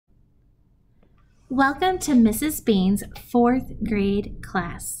Welcome to Mrs. Bain's 4th grade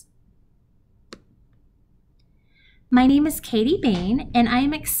class. My name is Katie Bain, and I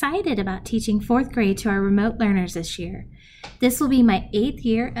am excited about teaching 4th grade to our remote learners this year. This will be my 8th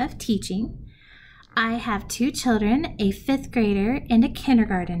year of teaching. I have 2 children, a 5th grader and a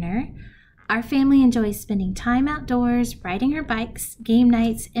kindergartner. Our family enjoys spending time outdoors, riding our bikes, game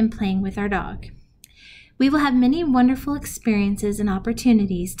nights, and playing with our dog. We will have many wonderful experiences and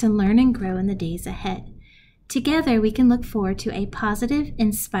opportunities to learn and grow in the days ahead. Together, we can look forward to a positive,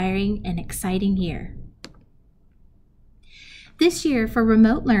 inspiring, and exciting year. This year, for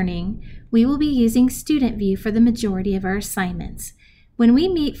remote learning, we will be using Student View for the majority of our assignments. When we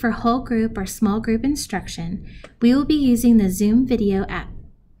meet for whole group or small group instruction, we will be using the Zoom video app.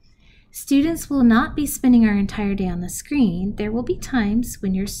 Students will not be spending our entire day on the screen. There will be times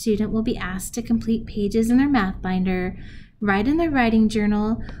when your student will be asked to complete pages in their math binder, write in their writing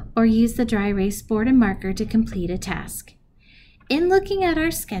journal, or use the dry erase board and marker to complete a task. In looking at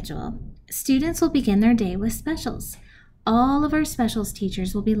our schedule, students will begin their day with specials. All of our specials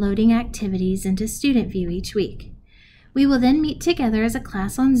teachers will be loading activities into Student View each week. We will then meet together as a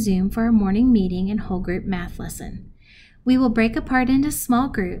class on Zoom for our morning meeting and whole group math lesson. We will break apart into small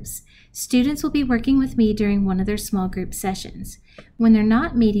groups. Students will be working with me during one of their small group sessions. When they're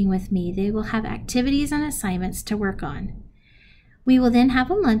not meeting with me, they will have activities and assignments to work on. We will then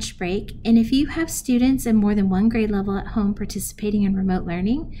have a lunch break, and if you have students in more than one grade level at home participating in remote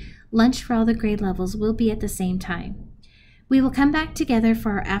learning, lunch for all the grade levels will be at the same time. We will come back together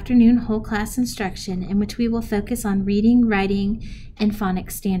for our afternoon whole class instruction, in which we will focus on reading, writing, and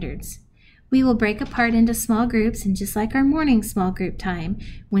phonics standards. We will break apart into small groups, and just like our morning small group time,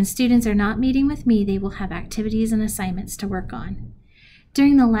 when students are not meeting with me, they will have activities and assignments to work on.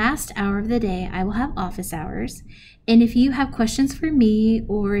 During the last hour of the day, I will have office hours, and if you have questions for me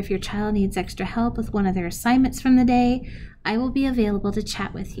or if your child needs extra help with one of their assignments from the day, I will be available to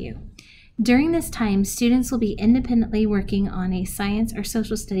chat with you. During this time, students will be independently working on a science or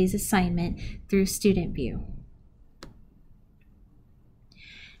social studies assignment through Student View.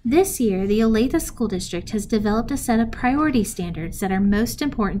 This year, the Olathe School District has developed a set of priority standards that are most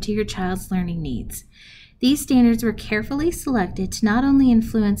important to your child's learning needs. These standards were carefully selected to not only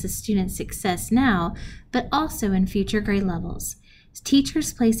influence a student's success now, but also in future grade levels.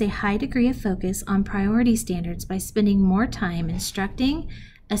 Teachers place a high degree of focus on priority standards by spending more time instructing,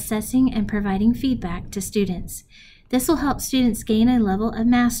 assessing, and providing feedback to students. This will help students gain a level of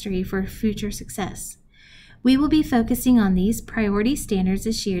mastery for future success. We will be focusing on these priority standards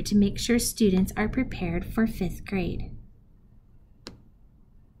this year to make sure students are prepared for 5th grade.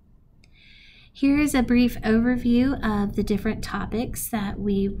 Here is a brief overview of the different topics that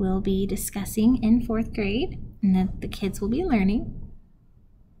we will be discussing in 4th grade and that the kids will be learning.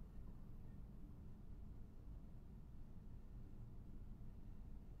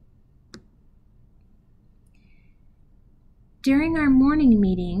 During our morning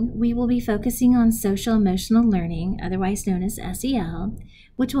meeting, we will be focusing on social emotional learning, otherwise known as SEL,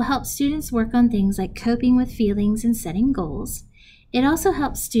 which will help students work on things like coping with feelings and setting goals. It also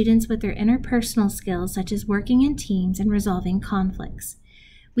helps students with their interpersonal skills, such as working in teams and resolving conflicts.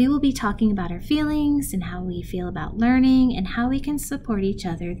 We will be talking about our feelings and how we feel about learning and how we can support each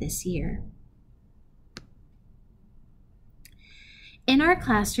other this year. In our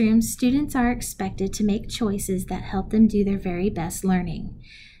classrooms, students are expected to make choices that help them do their very best learning.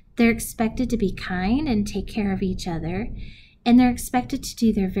 They're expected to be kind and take care of each other, and they're expected to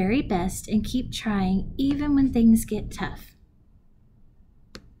do their very best and keep trying even when things get tough.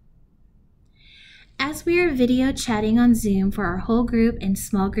 As we are video chatting on Zoom for our whole group and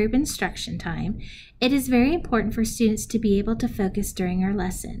small group instruction time, it is very important for students to be able to focus during our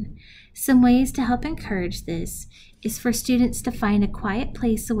lesson. Some ways to help encourage this is for students to find a quiet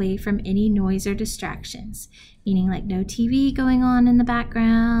place away from any noise or distractions, meaning like no TV going on in the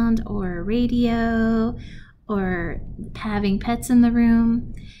background or radio or having pets in the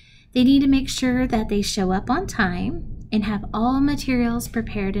room. They need to make sure that they show up on time and have all materials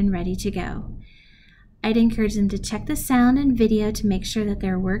prepared and ready to go. I'd encourage them to check the sound and video to make sure that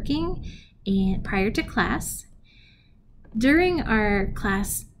they're working prior to class. During our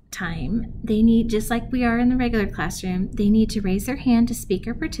class time, they need, just like we are in the regular classroom, they need to raise their hand to speak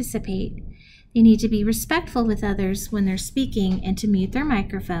or participate. They need to be respectful with others when they're speaking and to mute their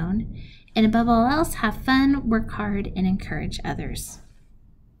microphone. And above all else, have fun, work hard, and encourage others.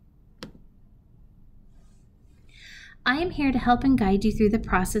 I am here to help and guide you through the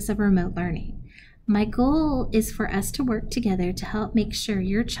process of remote learning. My goal is for us to work together to help make sure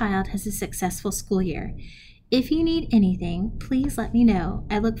your child has a successful school year. If you need anything, please let me know.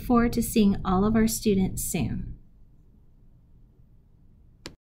 I look forward to seeing all of our students soon.